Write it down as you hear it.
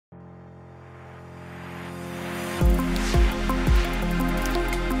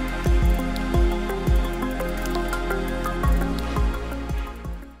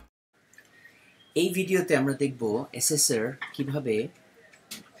এই ভিডিওতে আমরা দেখব Assessor কিভাবে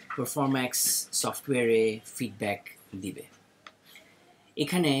Performax সফটওয়্যারে ফিডব্যাক দিবে।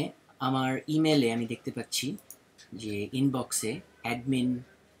 এখানে আমার ইমেলে আমি দেখতে পাচ্ছি যে ইনবক্সে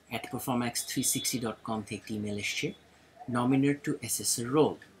admin@performax360.com থেকে একটি ইমেল এসছে, নমিনেট টু Assessor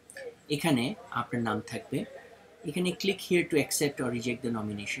রোল। এখানে আপনার নাম থাকবে। এখানে click here to accept or reject the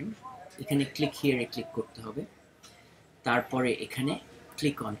nomination, এখানে ক্লিক হিয়ারে ক্লিক করতে হবে। তারপরে এখানে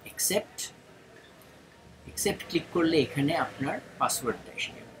ক্লিক অন অ্যাকসেপ্ট ক্লিক করলে এখানে আপনার পাসওয়ার্ডটা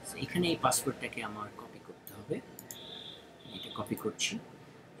এসে যাবে। এখানে এই পাসওয়ার্ডটাকে আমার কপি করতে হবে, এটা কপি করছি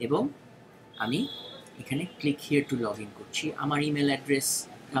এবং আমি এখানে click here two log in করছি। আমার ইমেল অ্যাড্রেস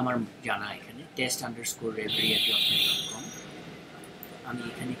আমার জানা, এখানে test_reverie@hotmail.com। আমি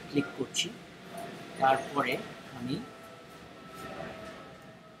এখানে ক্লিক করছি। তারপরে আমি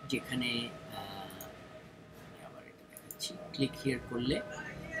যেখানে আবার এটা দেখাচ্ছি, ক্লিক হিয়ার করলে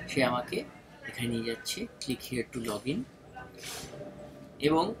সে আমাকে এখানে নিয়ে যাচ্ছে, click here two log in.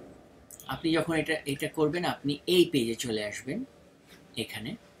 এবং আপনি যখন এটা করবেন আপনি এই পেজে চলে আসবেন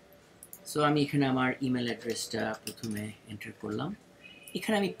এখানে। সো আমি এখানে আমার ইমেল অ্যাড্রেসটা প্রথমে এন্টার করলাম,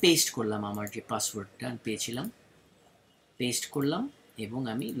 এখানে আমি পেস্ট করলাম আমার যে পাসওয়ার্ডটা আমি পেয়েছিলাম, পেস্ট করলাম এবং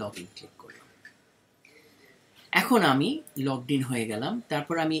আমি লগ ইন ক্লিক করলাম। এখন আমি লগড ইন হয়ে গেলাম।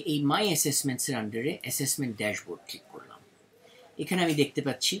 তারপর আমি এই মাই অ্যাসেসমেন্টসের আন্ডারে অ্যাসেসমেন্ট ড্যাশবোর্ড ক্লিক করলাম। এখানে আমি দেখতে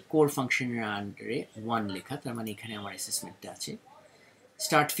পাচ্ছি কোর ফাংশনের আন্ডারে 1 লেখা, তার মানে এখানে আমার অ্যাসেসমেন্টটা আছে।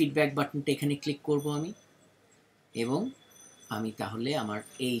 স্টার্ট ফিডব্যাক বাটনটা এখানে ক্লিক করব আমি, এবং আমি তাহলে আমার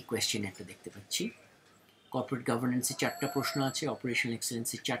এই কোয়েশ্চেন একটা দেখতে পাচ্ছি। কর্পোরেট গভর্নেন্সে 4টা প্রশ্ন আছে, অপারেশনাল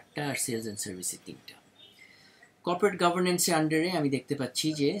এক্সেলেন্সে 4টা, আর সেলস অ্যান্ড সার্ভিসে 3টা। কর্পোরেট গভর্নেন্সের আন্ডারে আমি দেখতে পাচ্ছি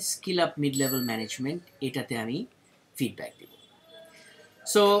যে skill up mid level management, এটাতে আমি ফিডব্যাক দেব।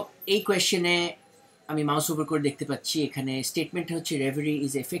 সো এই কোয়েশ্চেনে আমি মাউস ওভার করে দেখতে পাচ্ছি এখানে স্টেটমেন্টটা হচ্ছে Reverie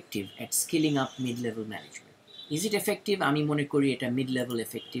is effective at scaling up mid level management. Is it effective? আমি মনে করি এটা মিড লেভেল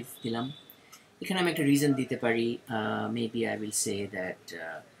এফেক্টিভ দিলাম। এখানে আমি একটা রিজন দিতে পারি, maybe I will say that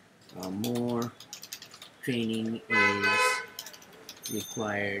more training is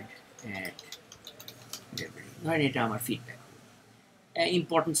required at Reverie। ধরেন এটা আমার feedback.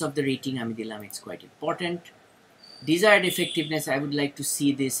 Importance of the rating আমি দিলাম, it's quite important. Desired effectiveness, I would like to see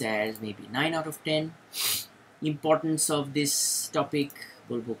this as maybe 9 out of 10. Importance of this topic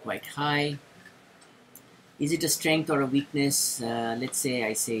will be quite high. Is it a strength or a weakness? Let's say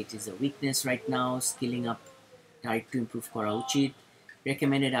I say it is a weakness right now. Skilling up, try to improve kora uchit.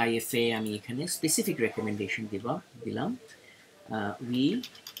 Recommended IFA, আমি এখানে specific recommendation দিলাম। We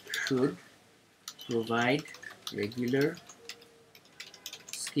should provide regular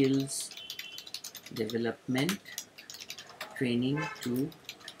skills development training to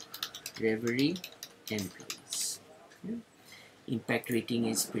Reverie employees. Impact rating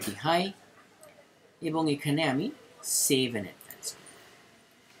is pretty high, এবং এখানে আমি save and advance।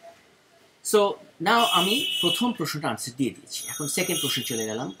 So now আমি প্রথম প্রশ্নটা answer দিয়ে দিয়েছি। এখন সেকেন্ড প্রশ্ন চলে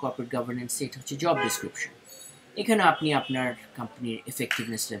গেলাম। কর্পোরেট গভর্নেন্স, এটা হচ্ছে জব ডেসক্রিপশন। এখানে আপনি আপনার কোম্পানির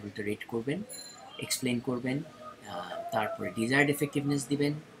এফেক্টিভনেস লেভেলটা রেট করবেন, এক্সপ্লেন করবেন, তারপরে ডিজায়ার্ড এফেক্টিভনেস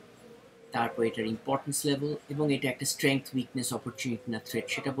দিবেন, তারপর এটার ইম্পর্টেন্স লেভেল, এবং এটা একটা স্ট্রেংথ, উইকনেস, অপরচুনিটি না থ্রেট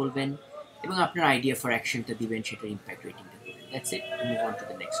সেটা বলবেন, এবং আপনার আইডিয়া ফর অ্যাকশনটা দিবেন, সেটার ইম্প্যাক্ট রেটিংটা দিবেন। That's it. Move on to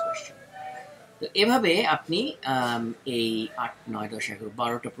the next question. তো এভাবে আপনি এই 8, 9, 10, 11,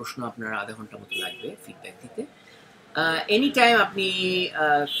 12টা প্রশ্ন আপনার আধা ঘন্টা মতো লাগবে ফিডব্যাক দিতে। এনি টাইম আপনি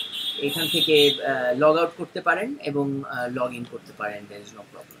এখান থেকে লগ আউট করতে পারেন এবং লগ ইন করতে পারেন, দেয়ার ইজ নো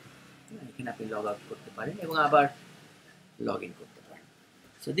প্রবলেম। এখানে আপনি লগ আউট করতে পারেন এবং আবার লগ ইন করতে পারেন।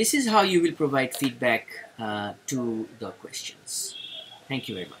 So this is how you will provide feedback to the questions. Thank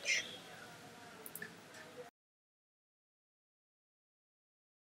you very much.